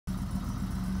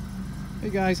Hey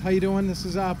guys, how you doing? This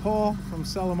is Paul from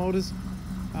Seller Motors.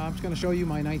 I'm just going to show you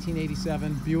my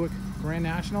 1987 Buick Grand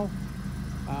National,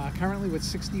 currently with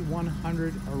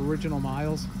 6,100 original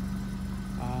miles.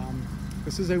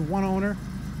 This is a one owner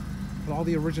with all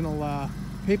the original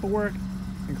paperwork,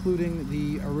 including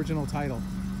the original title.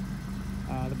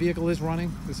 The vehicle is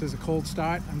running. This is a cold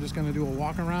start. I'm just going to do a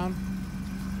walk around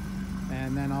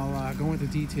and then I'll go into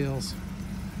details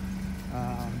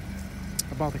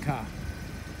about the car.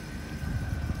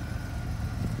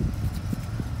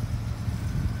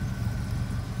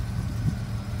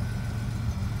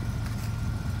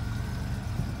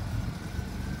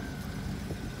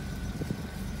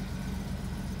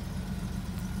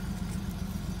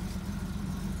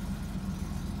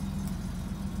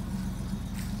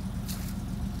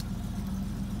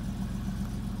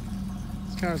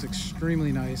 This car is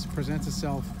extremely nice, presents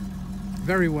itself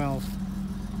very well.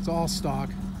 It's all stock,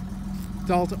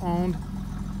 Delta owned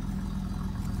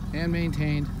and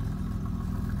maintained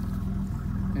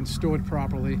and stored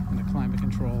properly in a climate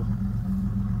control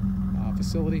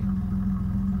facility.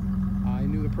 I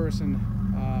knew the person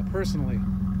personally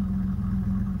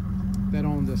that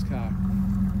owned this car.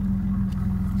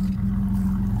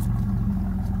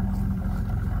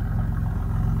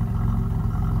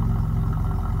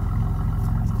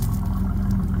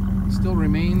 Still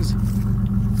remains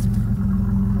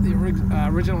the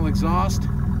original exhaust.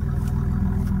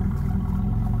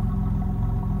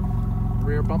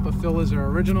 Rear bumper fillers are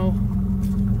original.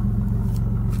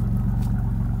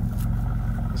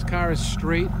 This car is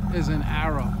straight as an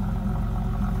arrow.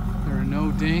 There are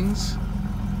no dings.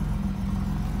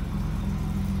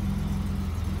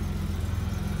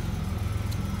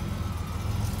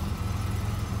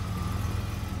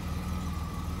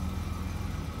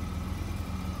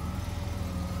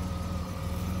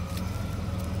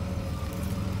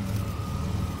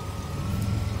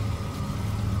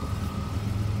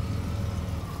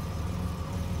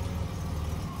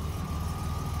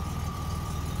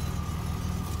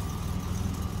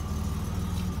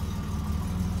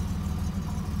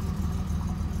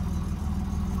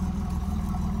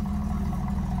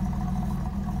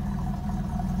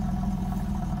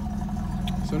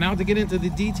 So now to get into the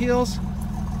details,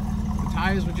 the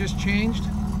tires were just changed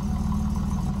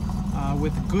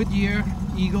with Goodyear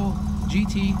Eagle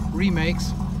GT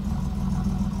remakes,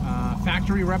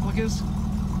 factory replicas,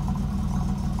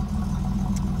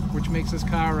 which makes this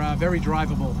car very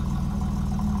drivable.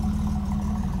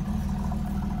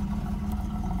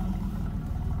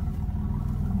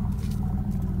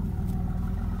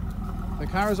 The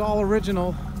car is all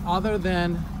original other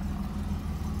than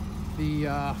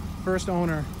the first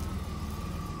owner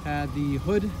had the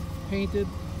hood painted,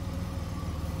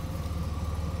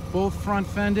 both front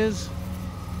fenders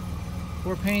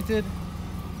were painted,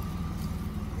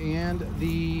 and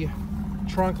the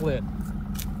trunk lid.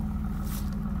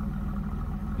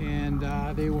 And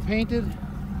they were painted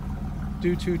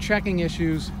due to checking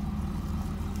issues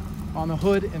on the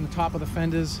hood and the top of the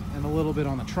fenders and a little bit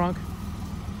on the trunk.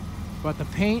 But the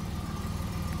paint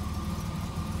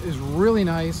is really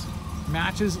nice.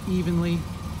 Matches evenly.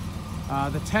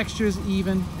 The texture's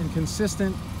even and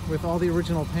consistent with all the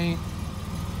original paint.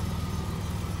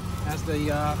 Has the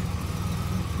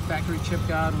factory chip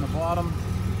guard on the bottom.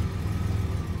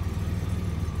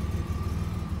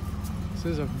 This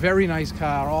is a very nice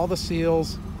car. All the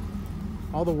seals,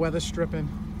 all the weather stripping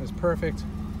is perfect.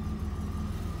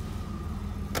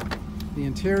 The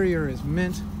interior is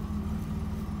mint.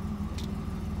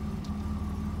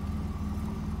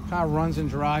 Car runs and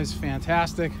drives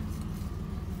fantastic.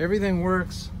 Everything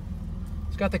works.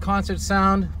 It's got the concert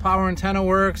sound, power antenna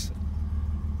works,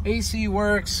 AC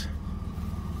works.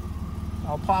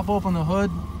 I'll pop open the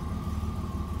hood.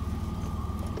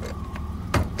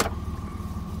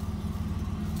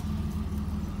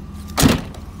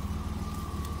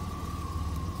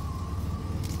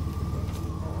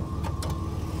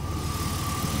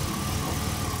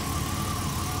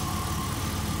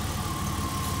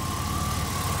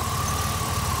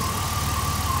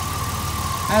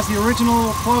 Has the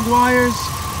original plug wires,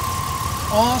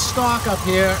 all stock up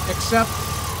here except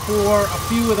for a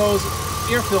few of those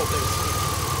air filters.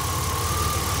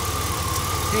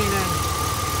 K&N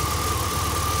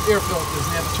air filters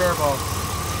near the turbo.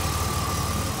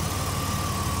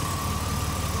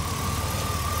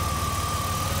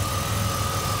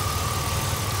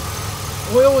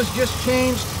 Oil was just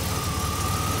changed.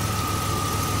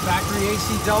 Factory AC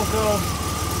Delco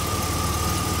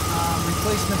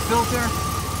replacement filter.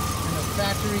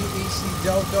 Factory AC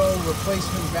Delco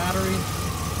replacement battery.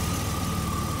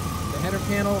 The header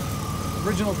panel,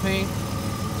 original paint.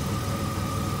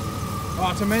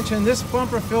 To mention, this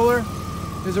bumper filler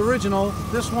is original.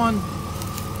 This one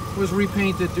was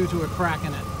repainted due to a crack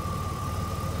in it.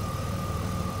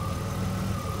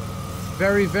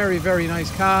 Very, very, very nice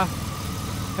car.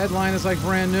 Headline is like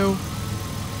brand new.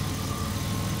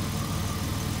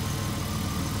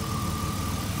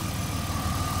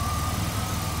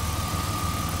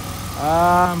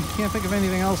 Can't think of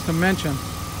anything else to mention.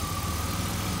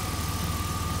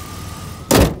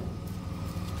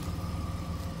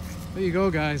 There you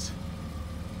go, guys.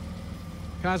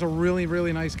 Car's a really,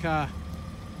 really nice car.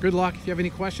 Good luck. If you have any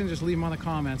questions, just leave them on the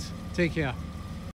comments. Take care.